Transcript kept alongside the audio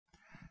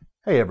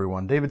Hey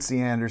everyone, David C.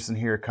 Andersen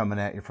here coming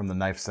at you from the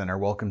Knife Center.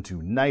 Welcome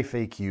to Knife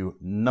AQ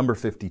number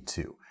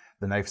 52,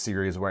 the knife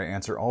series where I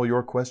answer all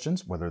your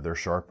questions, whether they're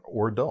sharp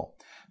or dull.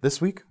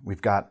 This week,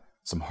 we've got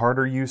some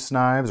harder use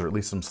knives, or at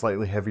least some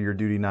slightly heavier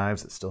duty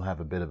knives that still have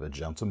a bit of a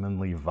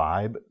gentlemanly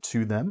vibe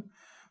to them.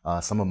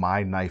 Some of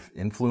my knife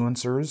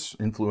influences,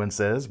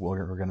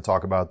 we're going to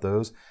talk about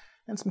those,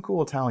 and some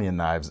cool Italian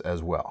knives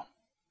as well.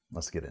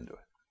 Let's get into it.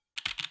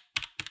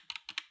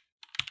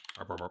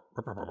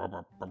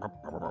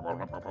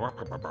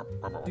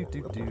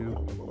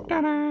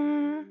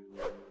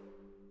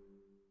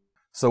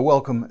 So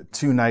welcome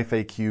to Knife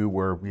AQ,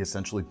 where we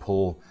essentially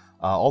pull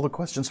all the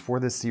questions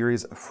for this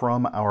series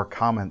from our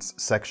comments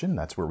section.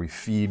 That's where we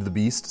feed the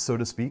beast, so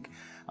to speak.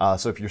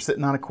 So if you're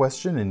sitting on a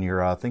question and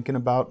you're thinking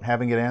about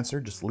having it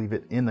answered, just leave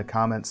it in the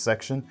comments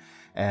section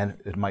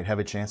and it might have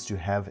a chance to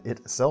have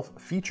itself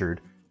featured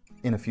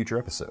in a future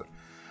episode.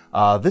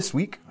 This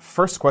week,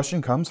 first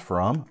question comes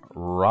from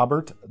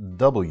Robert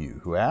W.,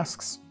 who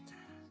asks,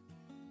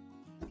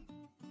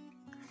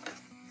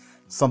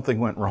 something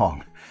went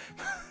wrong.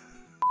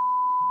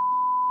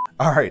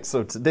 All right,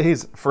 so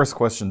today's first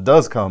question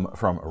does come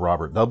from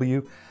Robert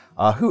W.,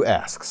 who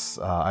asks,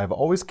 I've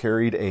always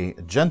carried a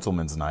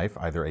gentleman's knife,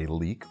 either a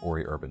leek or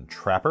a urban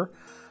trapper,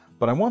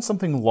 but I want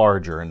something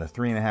larger in the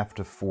 3.5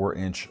 to 4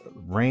 inch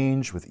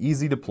range with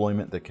easy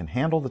deployment that can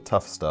handle the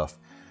tough stuff,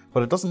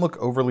 but it doesn't look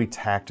overly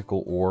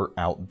tactical or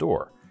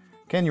outdoor.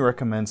 Can you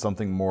recommend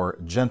something more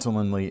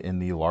gentlemanly in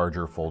the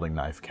larger folding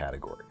knife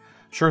category?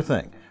 Sure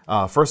thing.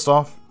 First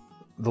off,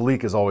 the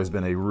leek has always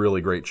been a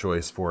really great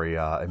choice for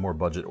a more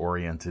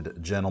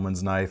budget-oriented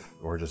gentleman's knife,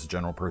 or just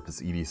general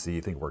purpose EDC. I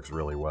think it works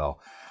really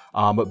well.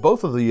 But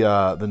both of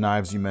the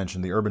knives you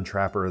mentioned, the Urban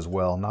Trapper as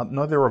well,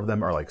 neither of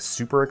them are like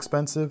super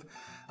expensive.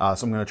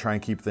 So I'm going to try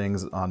and keep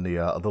things on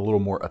the little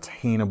more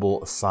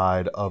attainable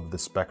side of the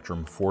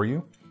spectrum for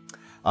you.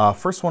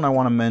 First one I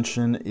want to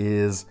mention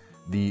is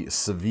the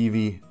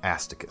Civivi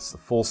Asticus, the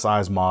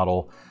full-size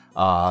model.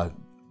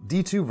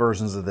 D2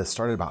 versions of this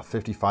started about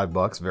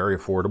 $55, very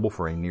affordable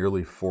for a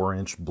nearly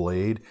 4-inch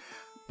blade.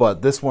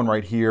 But this one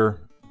right here,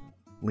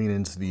 lean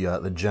into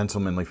the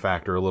gentlemanly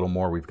factor a little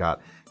more. We've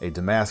got a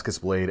Damascus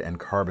blade and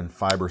carbon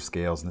fiber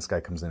scales, and this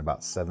guy comes in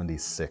about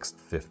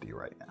 $76.50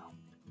 right now.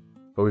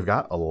 But we've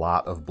got a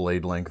lot of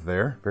blade length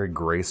there, very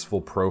graceful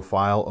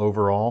profile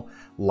overall,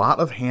 lot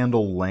of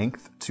handle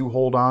length to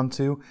hold on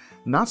to,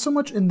 not so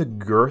much in the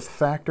girth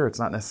factor. It's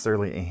not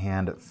necessarily a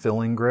hand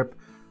filling grip.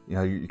 You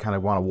know, you kind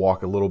of want to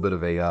walk a little bit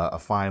of a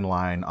fine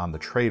line on the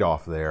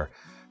trade-off there.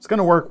 It's going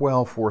to work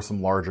well for some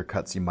larger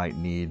cuts you might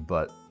need,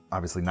 but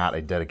obviously not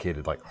a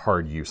dedicated like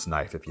hard use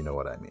knife, if you know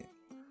what I mean.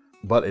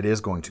 But it is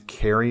going to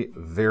carry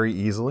very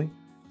easily.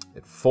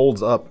 It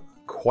folds up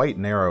quite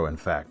narrow, in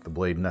fact. The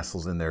blade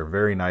nestles in there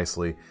very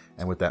nicely,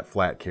 and with that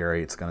flat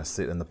carry, it's going to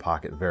sit in the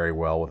pocket very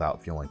well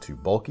without feeling too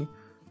bulky.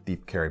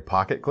 Deep carry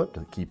pocket clip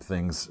to keep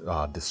things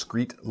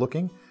discreet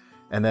looking.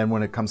 And then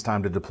when it comes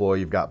time to deploy,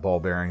 you've got ball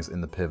bearings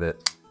in the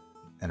pivot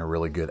and a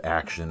really good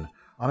action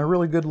on a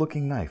really good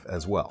looking knife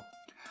as well.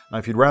 Now,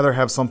 if you'd rather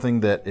have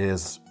something that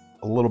is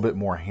a little bit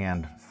more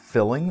hand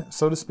filling,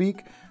 so to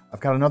speak,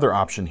 I've got another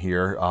option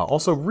here,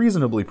 also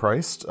reasonably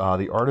priced,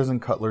 the Artisan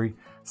Cutlery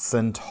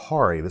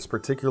Centauri. This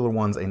particular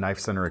one's a Knife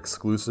Center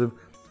exclusive.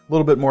 A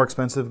little bit more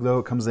expensive though.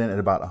 It comes in at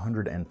about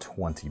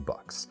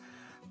 $120.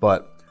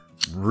 But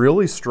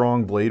really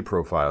strong blade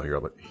profile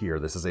here.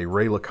 This is a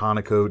Ray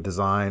Laconico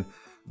design,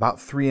 about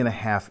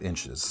 3.5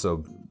 inches,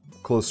 so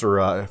closer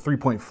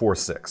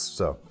 3.46.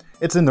 So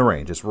it's in the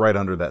range. It's right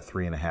under that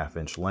 3.5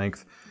 inch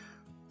length.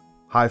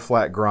 High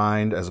flat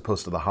grind as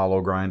opposed to the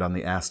hollow grind on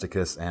the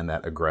Asticus, and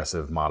that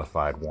aggressive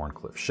modified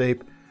Wharncliffe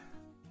shape.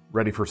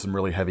 Ready for some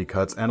really heavy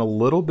cuts and a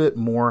little bit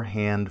more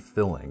hand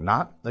filling.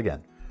 Not,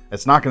 again,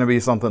 it's not going to be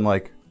something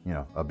like, you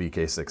know, a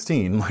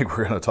BK16 like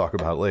we're going to talk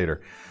about later,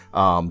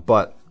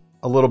 but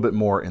a little bit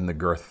more in the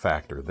girth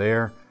factor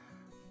there.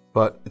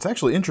 But it's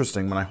actually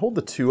interesting, when I hold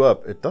the two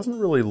up, it doesn't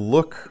really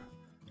look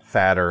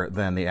fatter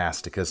than the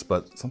Asticus,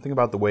 but something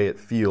about the way it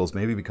feels,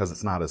 maybe because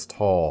it's not as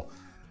tall,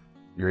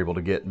 you're able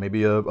to get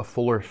maybe a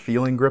fuller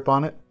feeling grip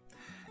on it.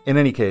 In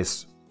any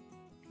case,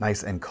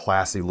 nice and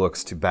classy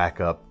looks to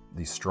back up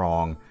the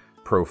strong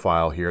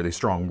profile here, the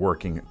strong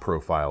working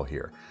profile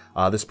here.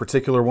 This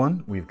particular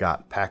one, we've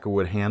got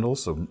Packawood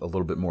handles, so a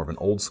little bit more of an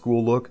old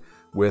school look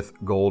with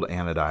gold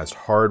anodized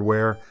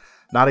hardware.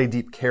 Not a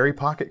deep carry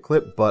pocket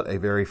clip, but a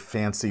very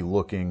fancy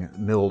looking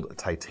milled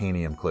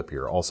titanium clip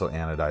here, also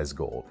anodized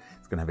gold.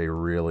 It's gonna have a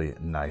really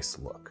nice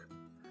look.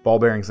 Ball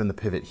bearings in the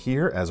pivot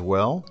here as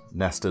well,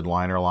 nested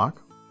liner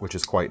lock, which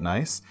is quite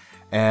nice.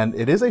 And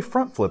it is a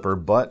front flipper,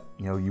 but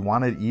you know, you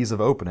wanted ease of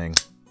opening.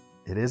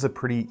 It is a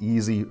pretty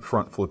easy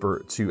front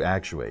flipper to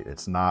actuate.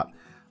 It's not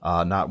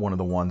one of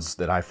the ones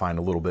that I find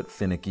a little bit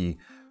finicky.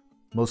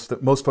 Most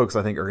folks,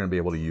 I think, are going to be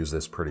able to use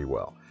this pretty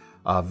well.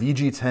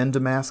 VG10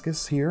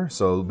 Damascus here,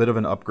 so a bit of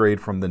an upgrade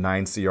from the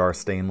 9CR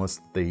stainless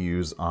they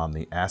use on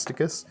the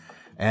Asticus,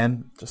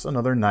 and just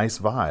another nice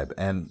vibe.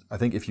 And I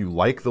think if you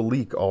like the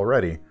leek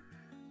already,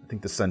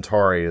 think the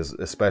Centauri is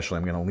especially,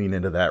 I'm going to lean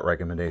into that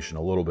recommendation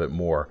a little bit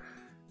more,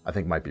 I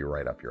think might be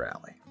right up your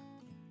alley.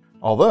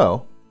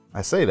 Although,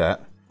 I say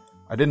that,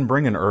 I didn't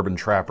bring an Urban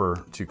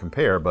Trapper to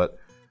compare, but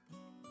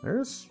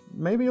there's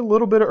maybe a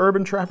little bit of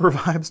Urban Trapper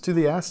vibes to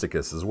the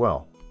Asticus as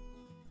well.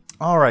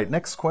 All right,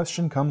 next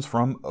question comes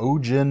from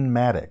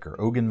Ogenmatic, or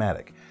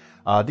Ogenmatic.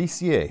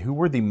 DCA, who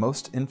were the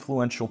most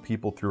influential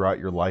people throughout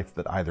your life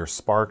that either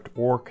sparked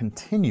or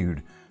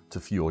continued to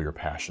fuel your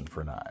passion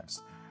for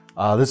knives?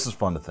 This is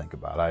fun to think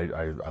about.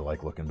 I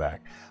like looking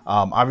back.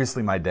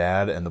 Obviously, my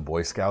dad and the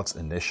Boy Scouts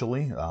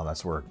initially.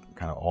 That's where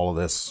kind of all of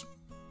this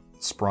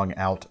sprung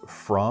out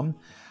from.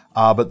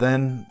 But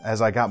then,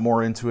 as I got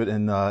more into it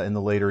in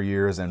the later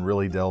years and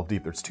really delved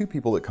deep, there's two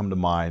people that come to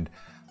mind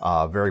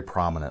very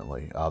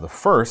prominently. The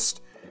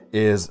first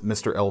is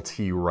Mr.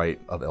 LT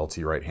Wright of LT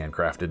Wright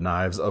Handcrafted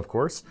Knives, of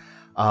course.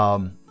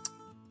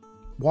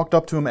 Walked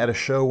up to him at a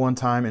show one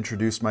time,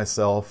 introduced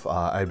myself.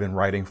 I'd been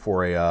writing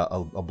for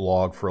a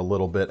blog for a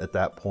little bit at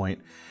that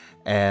point,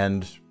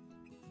 and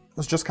it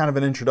was just kind of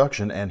an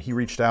introduction, and he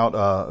reached out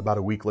about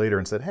a week later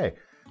and said, hey,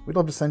 we'd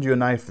love to send you a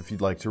knife if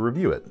you'd like to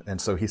review it. And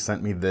so he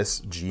sent me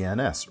this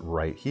GNS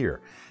right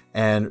here.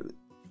 And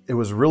it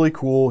was really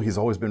cool. He's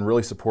always been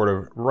really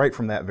supportive right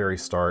from that very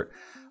start.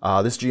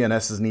 This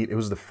GNS is neat. It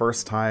was the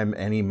first time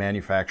any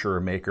manufacturer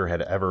or maker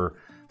had ever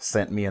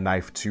sent me a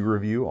knife to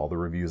review. All the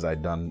reviews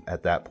I'd done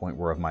at that point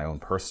were of my own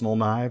personal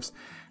knives.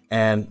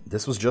 And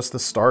this was just the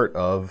start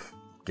of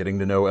getting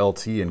to know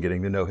LT and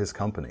getting to know his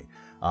company.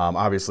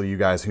 Obviously, you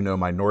guys who know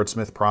my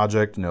Nordsmith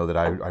project know that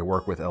I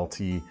work with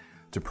LT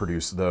to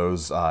produce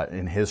those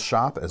in his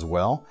shop as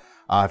well.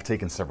 I've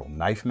taken several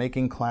knife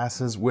making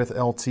classes with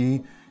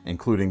LT,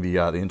 including the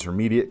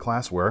intermediate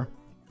class where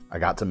I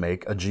got to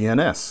make a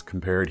GNS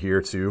compared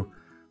here to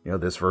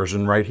this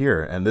version right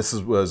here. And this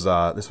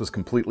was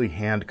completely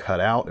hand cut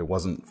out. It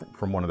wasn't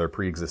from one of their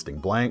pre-existing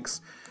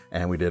blanks.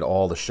 And we did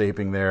all the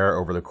shaping there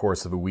over the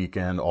course of a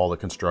weekend, all the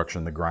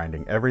construction, the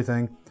grinding,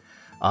 everything.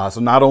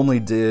 So not only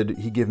did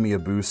he give me a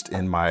boost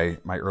in my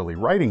early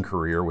writing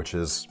career, which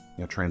is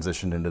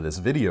transitioned into this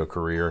video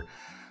career,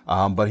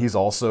 but he's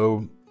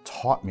also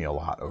taught me a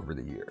lot over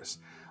the years.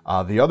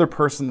 The other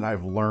person that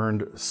I've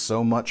learned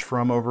so much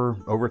from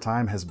over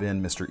time has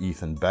been Mr.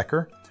 Ethan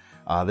Becker.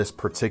 This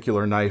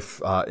particular knife,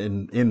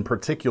 in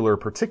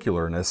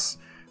particularness,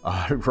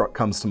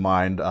 comes to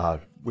mind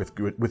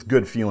with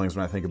good feelings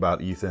when I think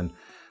about Ethan.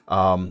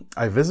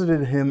 I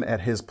visited him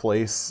at his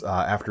place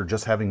after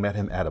just having met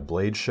him at a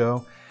blade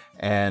show,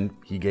 and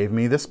he gave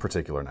me this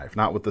particular knife,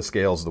 not with the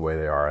scales the way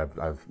they are.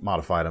 I've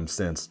modified them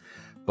since,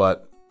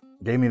 but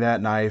gave me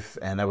that knife,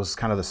 and that was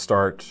kind of the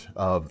start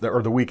of,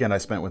 the weekend I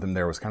spent with him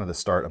there was kind of the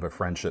start of a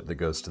friendship that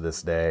goes to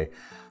this day.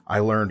 I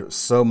learned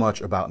so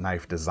much about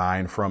knife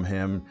design from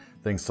him,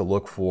 things to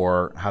look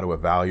for, how to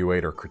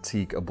evaluate or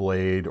critique a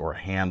blade or a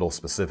handle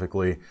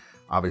specifically.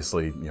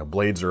 Obviously,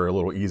 blades are a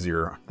little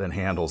easier than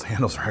handles.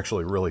 Handles are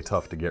actually really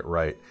tough to get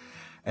right.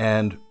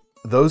 And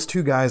those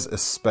two guys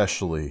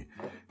especially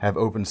have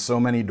opened so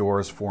many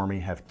doors for me,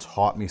 have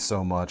taught me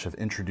so much, have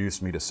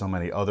introduced me to so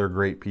many other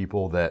great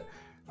people that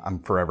I'm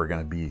forever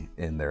going to be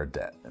in their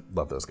debt.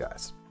 Love those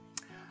guys.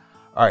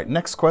 All right,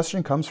 next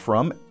question comes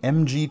from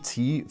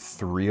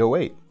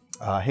MGT308.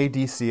 Hey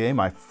DCA,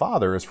 my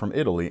father is from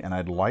Italy and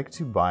I'd like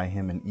to buy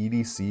him an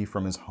EDC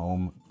from his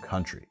home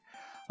country.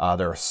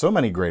 There are so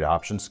many great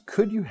options.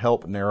 Could you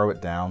help narrow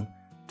it down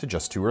to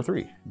just 2 or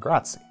 3?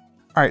 Grazie.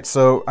 All right,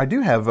 so I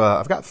do have,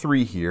 I've got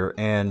 3 here,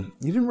 and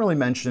you didn't really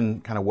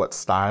mention kind of what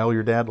style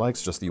your dad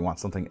likes, just that you want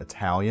something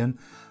Italian.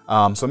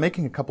 So I'm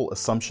making a couple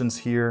assumptions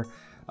here.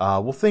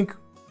 We'll think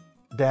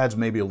dad's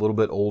maybe a little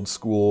bit old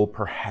school,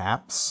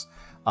 perhaps.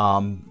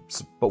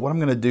 But what I'm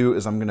gonna do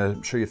is I'm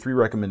gonna show you 3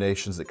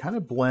 recommendations that kind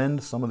of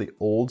blend some of the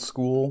old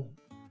school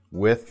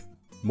with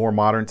more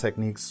modern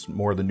techniques,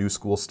 more of the new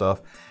school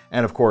stuff,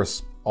 and of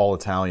course, all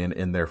Italian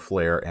in their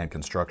flair and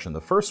construction.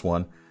 The first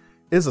one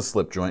is a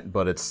slip joint,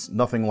 but it's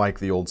nothing like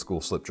the old school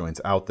slip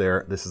joints out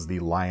there. This is the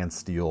Lion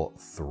Steel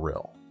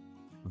Thrill.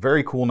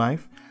 Very cool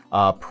knife,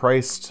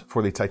 priced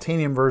for the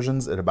titanium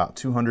versions at about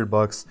 200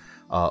 bucks.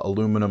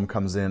 Aluminum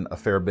comes in a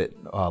fair bit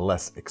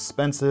less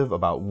expensive,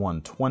 about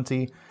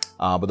 120.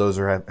 But those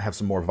have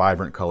some more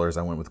vibrant colors.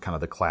 I went with kind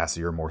of the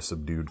classier, more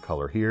subdued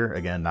color here.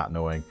 Again, not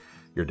knowing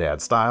your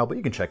dad's style, but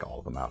you can check all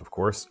of them out, of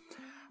course.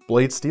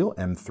 Blade steel,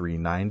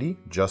 M390,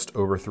 just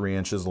over 3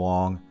 inches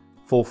long,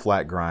 full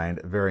flat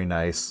grind, very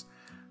nice.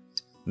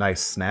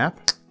 Nice snap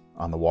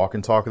on the walk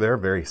and talk there,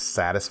 very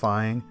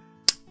satisfying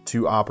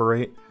to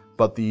operate.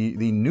 But the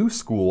new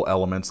school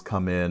elements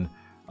come in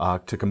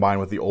to combine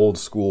with the old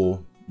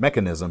school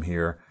mechanism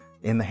here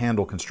in the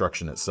handle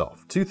construction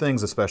itself. 2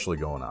 things especially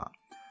going on.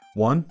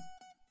 1,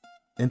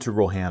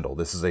 integral handle.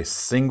 This is a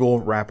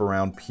single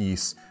wraparound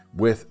piece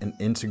with an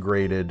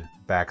integrated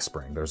back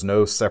spring. There's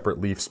no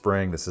separate leaf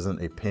spring. This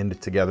isn't a pinned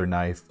together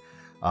knife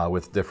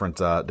with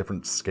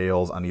different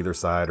scales on either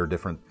side or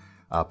different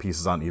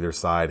pieces on either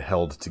side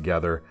held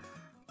together.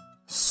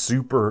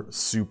 Super,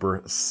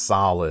 super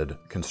solid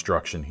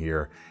construction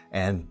here.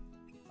 And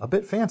a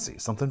bit fancy,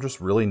 something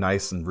just really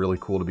nice and really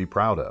cool to be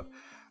proud of.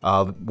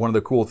 One of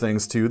the cool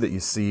things too that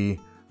you see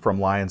from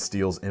Lion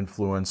Steel's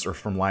influence, or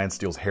from Lion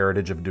Steel's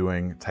heritage of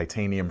doing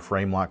titanium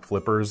frame lock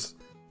flippers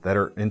that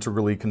are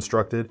integrally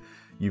constructed,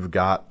 you've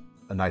got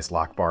a nice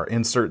lock bar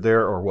insert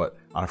there, or what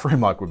on a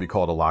frame lock would be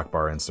called a lock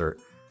bar insert.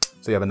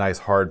 So you have a nice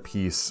hard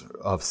piece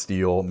of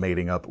steel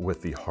mating up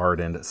with the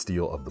hardened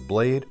steel of the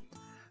blade.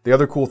 The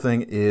other cool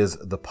thing is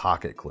the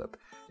pocket clip.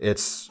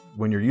 It's,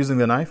 when you're using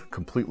the knife,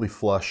 completely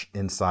flush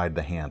inside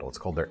the handle. It's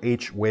called their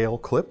H-whale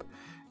clip,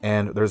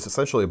 and there's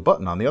essentially a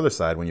button on the other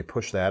side. When you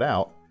push that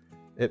out,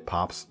 it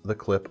pops the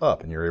clip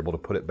up and you're able to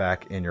put it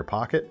back in your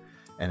pocket.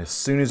 And as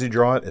soon as you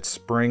draw it, it's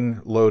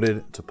spring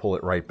loaded to pull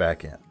it right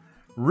back in.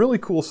 Really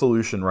cool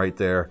solution right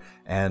there,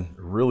 and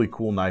really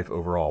cool knife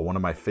overall. One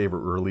of my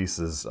favorite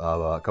releases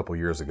a couple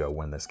years ago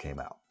when this came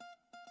out.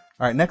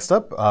 All right, next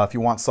up, if you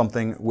want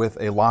something with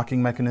a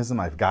locking mechanism,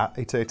 I've got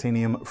a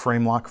titanium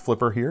frame lock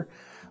flipper here,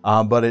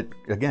 but it,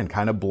 again,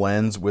 kind of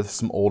blends with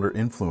some older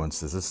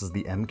influences. This is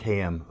the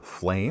MKM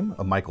Flame,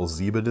 a Michael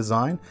Ziba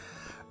design,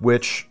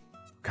 which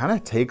kind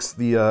of takes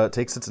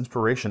its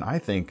inspiration, I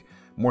think,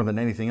 more than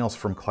anything else,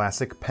 from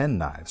classic pen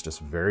knives. Just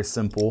very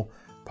simple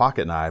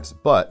pocket knives,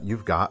 but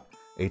you've got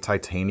a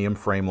titanium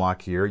frame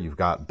lock here. You've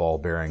got ball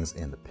bearings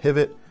in the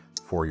pivot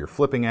for your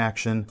flipping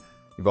action.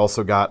 You've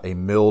also got a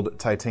milled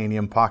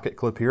titanium pocket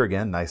clip here.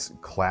 Again, nice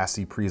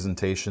classy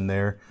presentation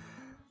there.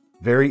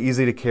 Very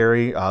easy to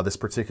carry. This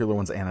particular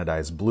one's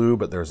anodized blue,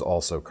 but there's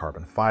also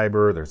carbon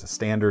fiber. There's a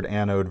standard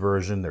anode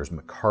version. There's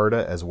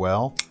micarta as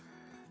well.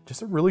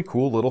 Just a really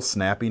cool little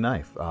snappy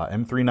knife.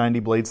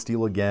 M390 blade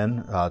steel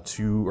again,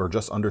 2 or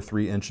just under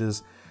 3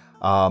 inches.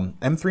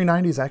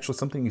 M390 is actually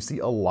something you see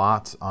a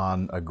lot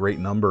on a great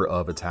number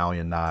of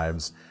Italian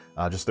knives.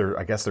 I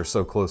guess they're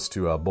so close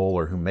to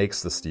Bowler, who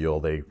makes the steel,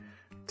 they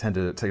tend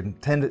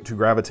to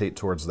gravitate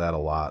towards that a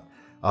lot.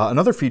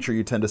 Another feature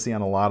you tend to see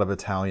on a lot of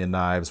Italian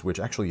knives, which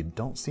actually you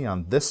don't see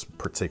on this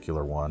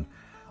particular one,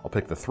 I'll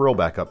pick the thrill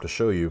back up to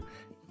show you,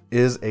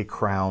 is a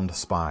crowned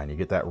spine. You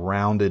get that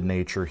rounded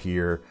nature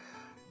here.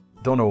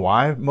 Don't know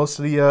why most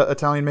of the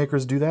Italian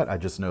makers do that. I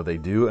just know they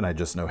do, and I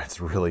just know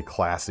it's really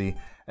classy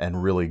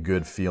and really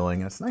good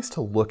feeling. And it's nice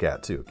to look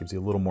at too. It gives you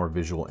a little more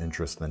visual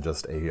interest than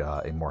just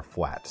a more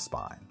flat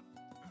spine.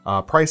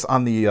 Price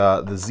on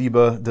the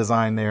Ziba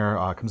design there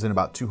comes in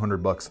about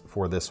 $200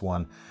 for this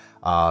one.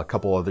 A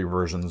couple other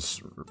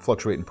versions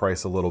fluctuate in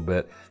price a little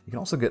bit. You can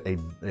also get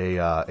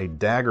a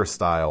dagger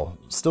style,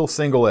 still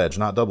single edge,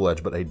 not double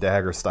edge, but a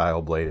dagger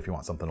style blade if you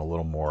want something a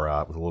little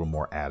more with a little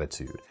more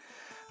attitude.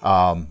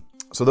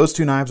 So those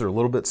two knives are a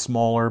little bit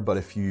smaller, but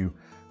if you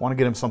want to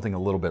get them something a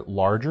little bit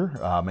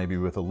larger, maybe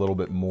with a little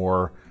bit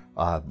more,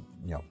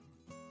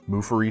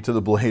 moofery to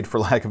the blade, for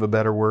lack of a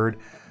better word,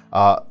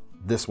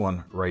 this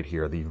one right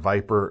here, the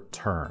Viper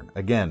Turn.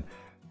 Again,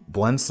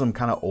 blends some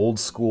kind of old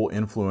school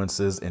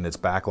influences in its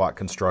backlock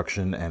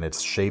construction and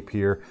its shape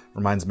here.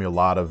 Reminds me a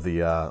lot of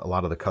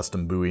the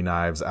custom Bowie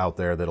knives out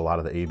there that a lot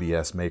of the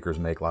ABS makers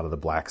make, a lot of the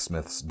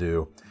blacksmiths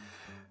do.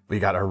 But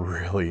you got a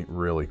really,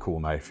 really cool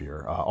knife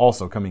here.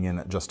 Also coming in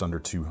at just under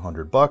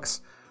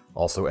 $200.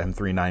 Also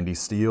M390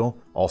 steel.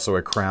 Also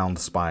a crowned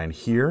spine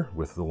here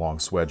with the long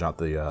swedge on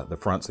the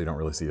front, so you don't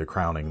really see the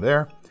crowning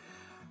there.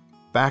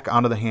 Back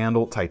onto the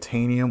handle,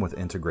 titanium with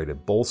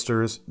integrated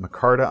bolsters.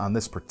 Micarta on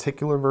this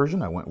particular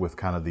version. I went with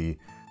kind of the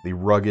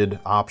rugged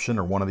option,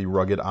 or one of the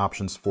rugged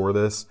options for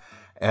this.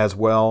 As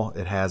well,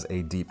 it has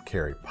a deep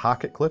carry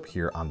pocket clip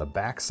here on the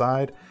back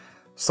side.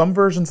 Some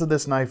versions of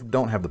this knife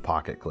don't have the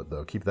pocket clip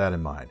though, keep that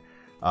in mind.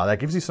 That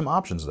gives you some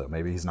options though.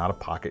 Maybe he's not a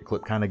pocket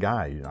clip kind of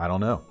guy, I don't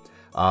know.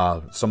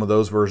 Some of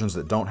those versions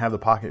that don't have the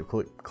pocket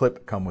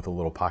clip come with a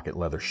little pocket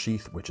leather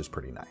sheath, which is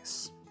pretty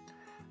nice.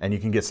 And you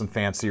can get some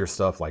fancier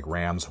stuff like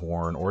ram's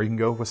horn, or you can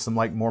go with some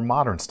more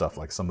modern stuff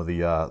like some of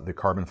the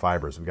carbon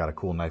fibers. We've got a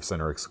cool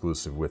KnifeCenter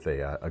exclusive with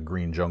a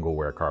green jungle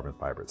wear carbon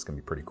fiber. It's gonna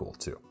be pretty cool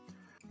too.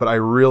 But I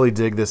really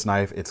dig this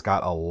knife. It's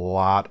got a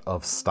lot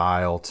of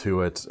style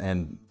to it.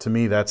 And to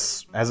me,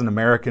 that's, as an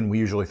American, we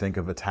usually think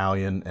of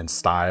Italian and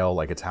style,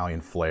 like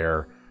Italian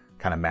flair,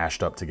 kind of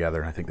mashed up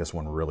together. And I think this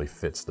one really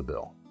fits the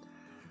bill.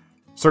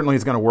 Certainly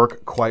it's going to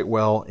work quite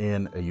well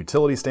in a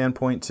utility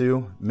standpoint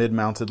too.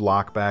 Mid-mounted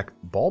lockback,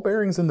 ball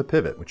bearings in the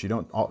pivot, which you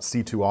don't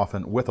see too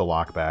often with a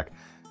lockback.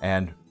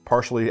 And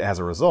partially as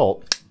a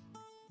result,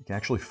 you can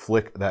actually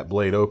flick that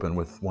blade open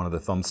with one of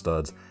the thumb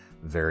studs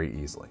very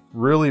easily.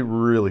 Really,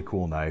 really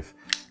cool knife.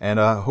 And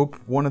I hope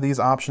one of these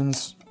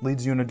options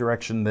leads you in a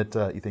direction that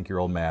you think your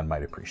old man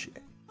might appreciate.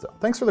 So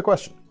thanks for the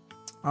question.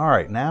 All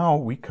right, now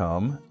we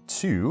come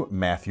to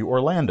Matthew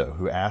Orlando,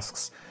 who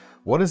asks,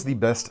 what is the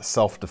best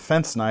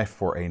self-defense knife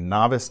for a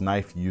novice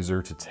knife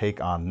user to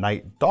take on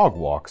night dog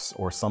walks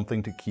or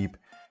something to keep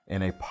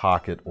in a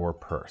pocket or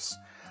purse?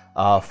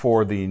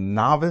 For the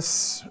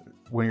novice,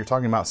 when you're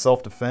talking about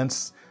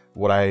self-defense,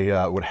 what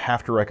I would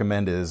have to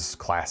recommend is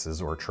classes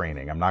or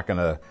training. I'm not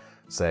gonna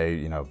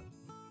say,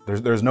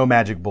 there's no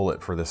magic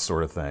bullet for this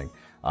sort of thing.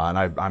 And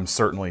I'm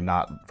certainly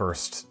not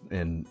versed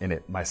in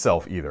it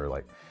myself either.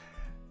 Like,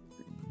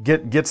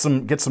 get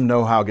some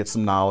know-how, get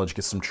some knowledge,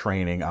 get some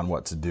training on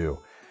what to do.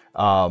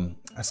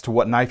 As to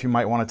what knife you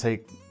might want to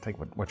take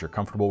what you're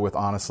comfortable with,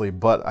 honestly.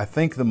 But I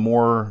think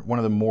one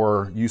of the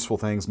more useful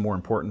things, more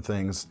important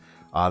things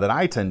that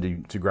I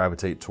tend to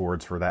gravitate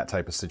towards for that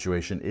type of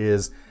situation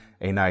is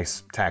a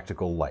nice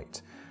tactical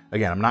light.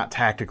 Again, I'm not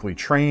tactically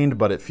trained,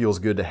 but it feels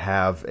good to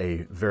have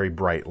a very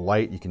bright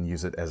light. You can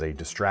use it as a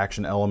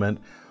distraction element,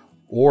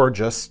 or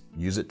just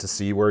use it to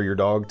see where your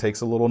dog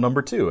takes a little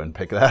number 2 and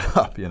pick that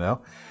up, you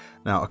know?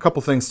 Now, a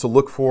couple things to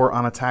look for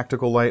on a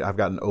tactical light. I've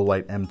got an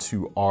Olight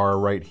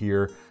M2R right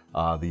here,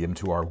 the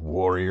M2R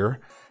Warrior,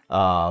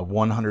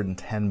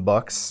 110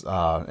 bucks,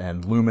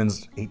 and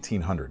lumens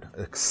 1800,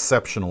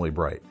 exceptionally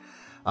bright.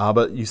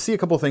 But you see a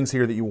couple things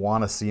here that you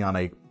want to see on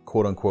a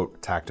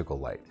quote-unquote tactical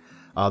light.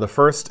 The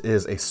first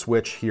is a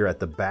switch here at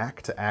the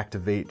back to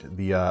activate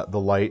the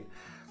light,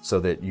 so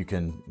that you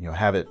can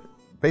have it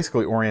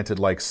basically oriented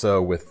like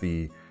so with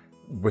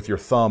your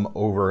thumb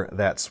over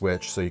that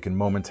switch, so you can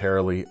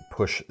momentarily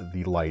push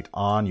the light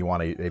on. You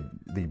want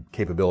the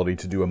capability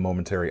to do a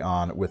momentary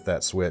on with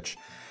that switch,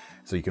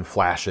 so you can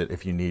flash it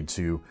if you need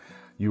to.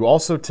 You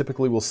also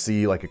typically will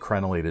see like a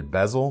crenellated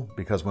bezel,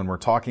 because when we're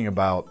talking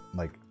about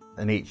like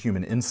innate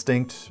human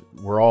instinct,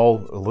 we're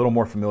all a little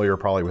more familiar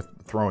probably with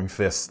throwing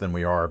fists than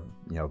we are,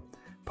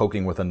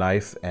 poking with a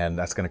knife, and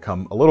that's going to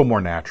come a little more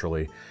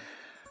naturally.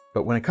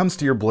 But when it comes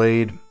to your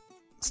blade,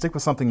 stick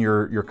with something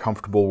you're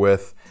comfortable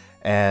with.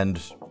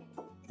 And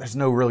there's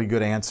no really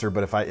good answer,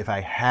 but if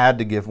I had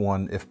to give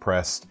one, if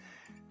pressed,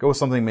 go with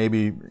something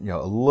maybe a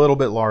little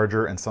bit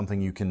larger and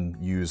something you can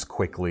use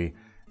quickly,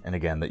 and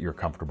again, that you're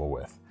comfortable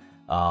with.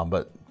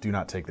 But do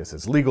not take this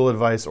as legal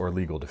advice or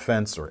legal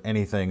defense or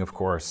anything, of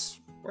course.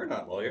 We're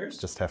not lawyers.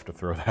 Just have to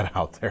throw that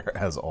out there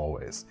as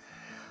always.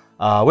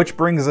 Which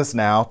brings us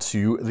now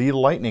to the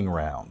lightning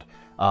round.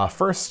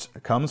 First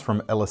comes from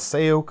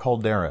Eliseo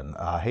Calderon.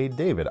 Hey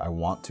David, I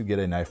want to get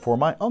a knife for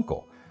my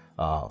uncle.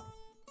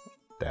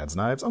 Dad's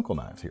Knives, Uncle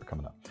Knives here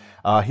coming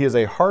up. He is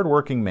a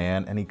hard-working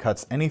man, and he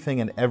cuts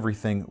anything and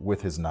everything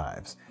with his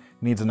knives.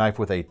 He needs a knife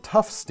with a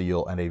tough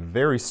steel and a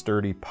very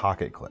sturdy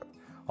pocket clip.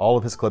 All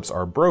of his clips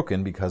are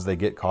broken because they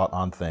get caught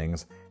on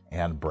things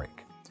and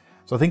break.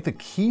 So I think the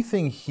key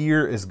thing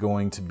here is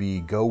going to be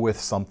go with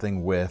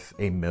something with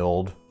a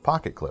milled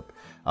pocket clip.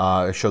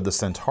 I showed the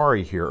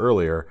Centauri here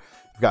earlier.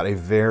 You've got a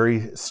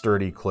very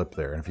sturdy clip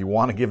there, and if you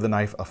want to give the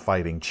knife a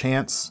fighting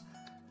chance,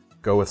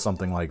 go with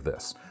something like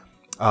this.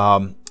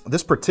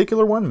 This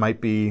particular one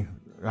might be,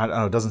 I don't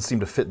know, it doesn't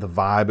seem to fit the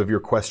vibe of your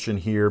question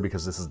here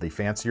because this is the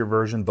fancier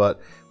version, but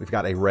we've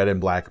got a red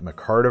and black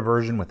micarta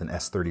version with an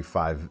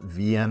S35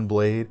 VN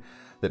blade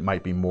that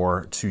might be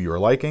more to your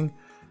liking,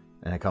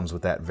 and it comes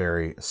with that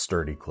very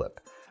sturdy clip.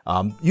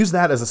 Use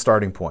that as a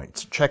starting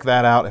point. Check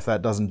that out. If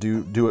that doesn't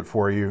do it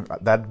for you,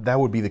 that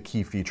would be the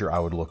key feature I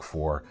would look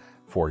for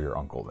your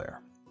uncle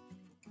there.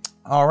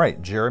 All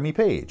right, Jeremy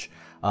Page.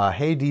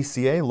 Hey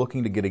DCA,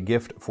 looking to get a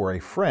gift for a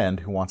friend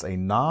who wants a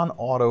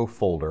non-auto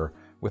folder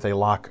with a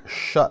lock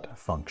shut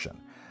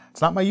function. It's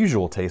not my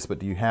usual taste, but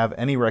do you have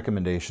any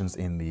recommendations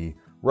in the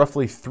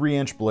roughly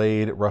 3-inch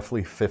blade,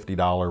 roughly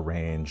 $50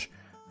 range?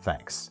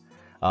 Thanks.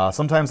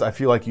 Sometimes I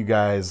feel like you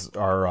guys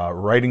are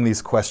writing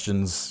these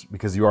questions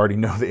because you already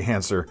know the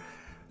answer.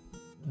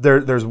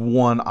 There's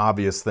one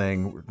obvious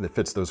thing that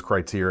fits those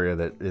criteria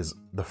that is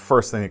the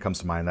first thing that comes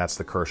to mind. That's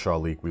the Kershaw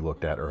leak we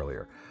looked at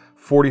earlier.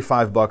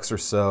 45 bucks or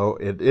so.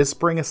 It is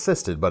spring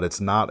assisted, but it's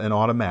not an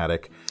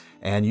automatic.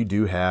 And you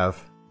do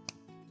have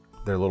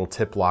their little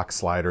tip lock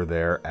slider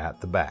there at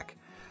the back.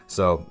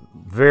 So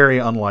very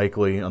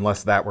unlikely,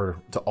 unless that were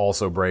to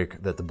also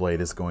break, that the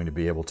blade is going to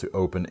be able to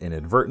open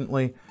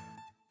inadvertently.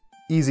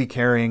 Easy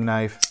carrying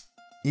knife,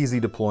 easy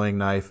deploying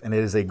knife, and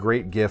it is a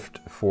great gift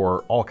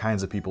for all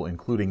kinds of people,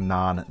 including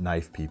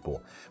non-knife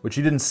people. Which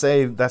you didn't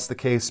say that's the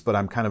case, but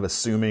I'm kind of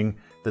assuming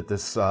that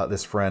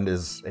this friend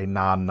is a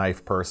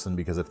non-knife person,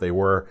 because if they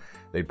were,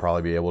 they'd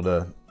probably be able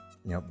to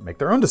make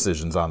their own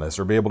decisions on this,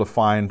 or be able to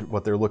find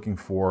what they're looking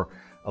for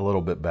a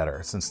little bit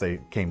better. Since they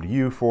came to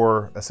you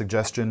for a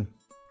suggestion,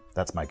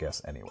 that's my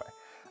guess anyway.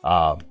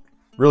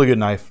 Really good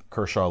knife,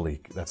 Kershaw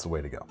leak, that's the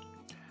way to go.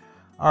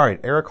 All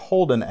right, Eric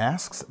Holden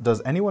asks, does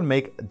anyone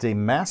make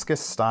Damascus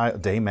style,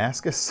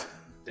 Damascus,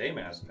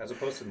 as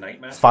opposed to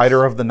Nightmascus?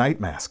 Fighter of the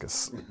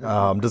Nightmascus.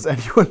 Does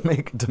anyone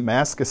make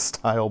Damascus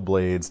style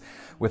blades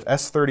with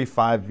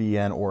S35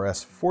 VN or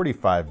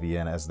S45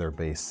 VN as their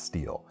base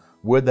steel?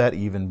 Would that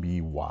even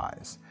be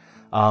wise?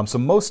 So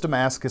most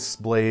Damascus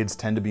blades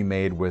tend to be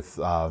made with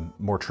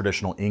more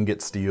traditional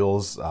ingot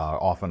steels,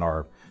 often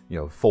are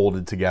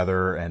folded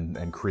together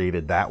and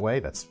created that way.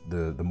 That's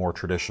the more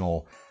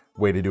traditional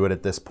way to do it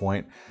at this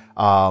point.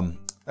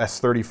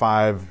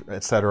 S35,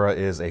 etc.,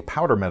 is a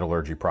powder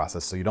metallurgy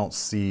process, so you don't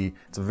see,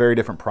 it's a very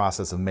different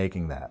process of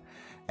making that.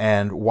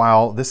 And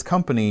while this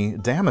company,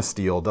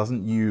 Damasteel,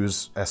 doesn't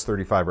use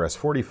S35 or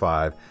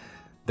S45,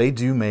 they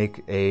do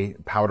make a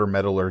powder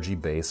metallurgy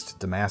based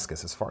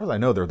Damascus. As far as I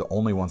know, they're the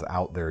only ones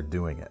out there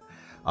doing it.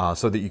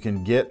 So that you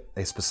can get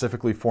a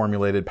specifically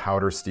formulated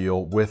powder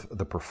steel with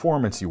the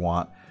performance you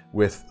want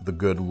with the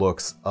good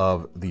looks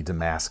of the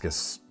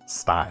Damascus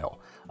style.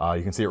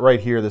 You can see it right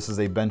here. This is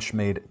a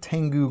Benchmade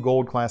Tengu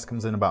Gold class,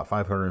 comes in about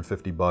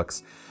 550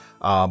 bucks.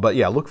 But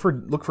yeah, look for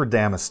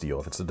Damasteel.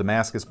 If it's a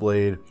Damascus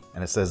blade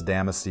and it says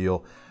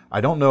Damasteel, I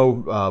don't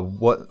know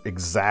what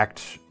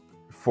exact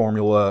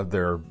formula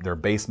their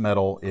base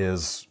metal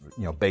is,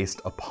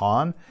 based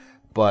upon,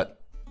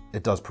 but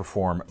it does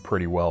perform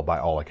pretty well by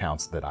all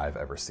accounts that I've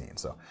ever seen.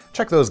 So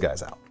check those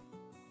guys out.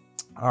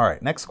 All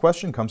right, next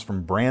question comes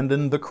from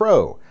Brandon the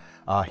Crow.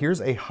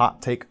 Here's a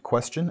hot take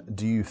question.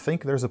 Do you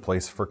think there's a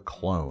place for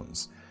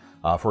clones?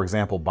 For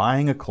example,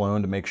 buying a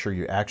clone to make sure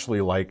you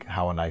actually like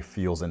how a knife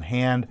feels in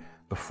hand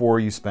before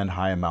you spend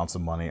high amounts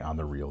of money on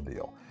the real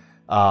deal.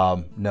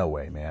 No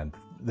way, man.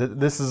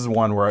 This is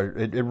one where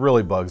it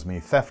really bugs me.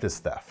 Theft is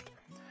theft.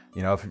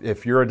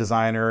 If you're a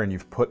designer and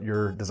you've put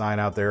your design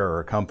out there, or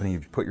a company,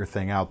 you've put your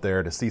thing out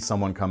there, to see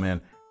someone come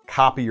in,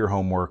 copy your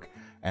homework,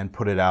 and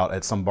put it out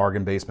at some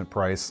bargain basement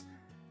price,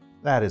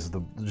 that is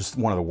just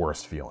one of the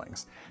worst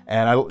feelings.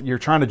 And you're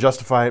trying to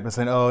justify it by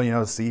saying,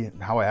 oh, see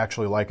how I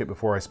actually like it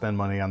before I spend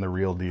money on the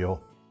real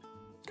deal.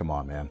 Come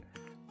on, man.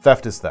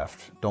 Theft is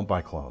theft. Don't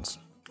buy clones.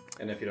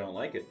 And if you don't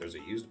like it, there's a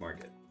used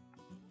market.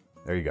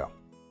 There you go.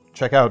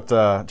 Check that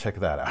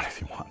out if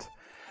you want.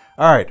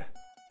 All right.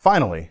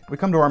 Finally, we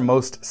come to our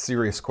most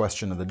serious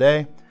question of the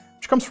day,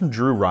 which comes from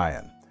Drew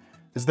Ryan.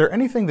 Is there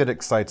anything that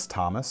excites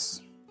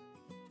Thomas?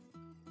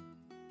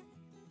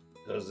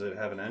 Does it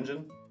have an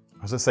engine?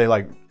 I was gonna say,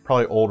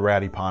 probably old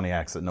ratty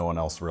Pontiacs that no one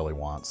else really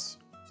wants.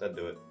 That'd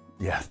do it.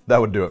 Yeah, that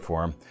would do it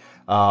for him.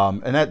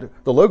 And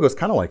the logo is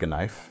kind of like a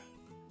knife.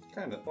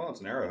 Kind of. Well,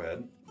 it's an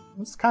arrowhead.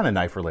 It's kind of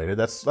knife related.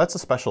 That's a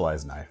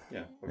specialized knife.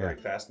 Yeah, a very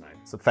fast knife.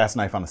 It's a fast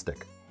knife on a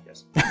stick.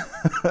 Yes.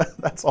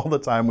 That's all the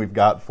time we've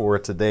got for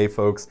today,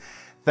 folks.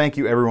 Thank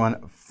you,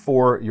 everyone,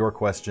 for your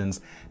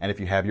questions. And if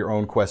you have your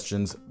own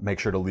questions, make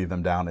sure to leave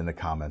them down in the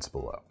comments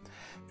below.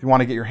 If you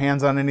want to get your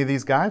hands on any of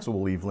these guides,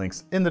 we'll leave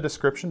links in the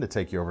description to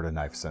take you over to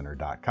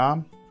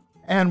KnifeCenter.com.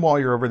 And while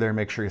you're over there,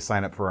 make sure you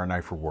sign up for our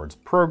Knife Rewards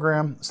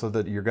program so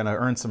that you're going to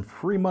earn some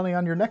free money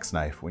on your next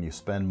knife when you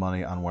spend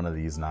money on one of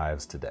these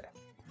knives today.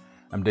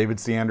 I'm David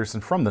C. Andersen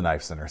from the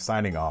Knife Center,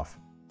 signing off.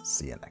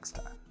 See you next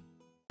time.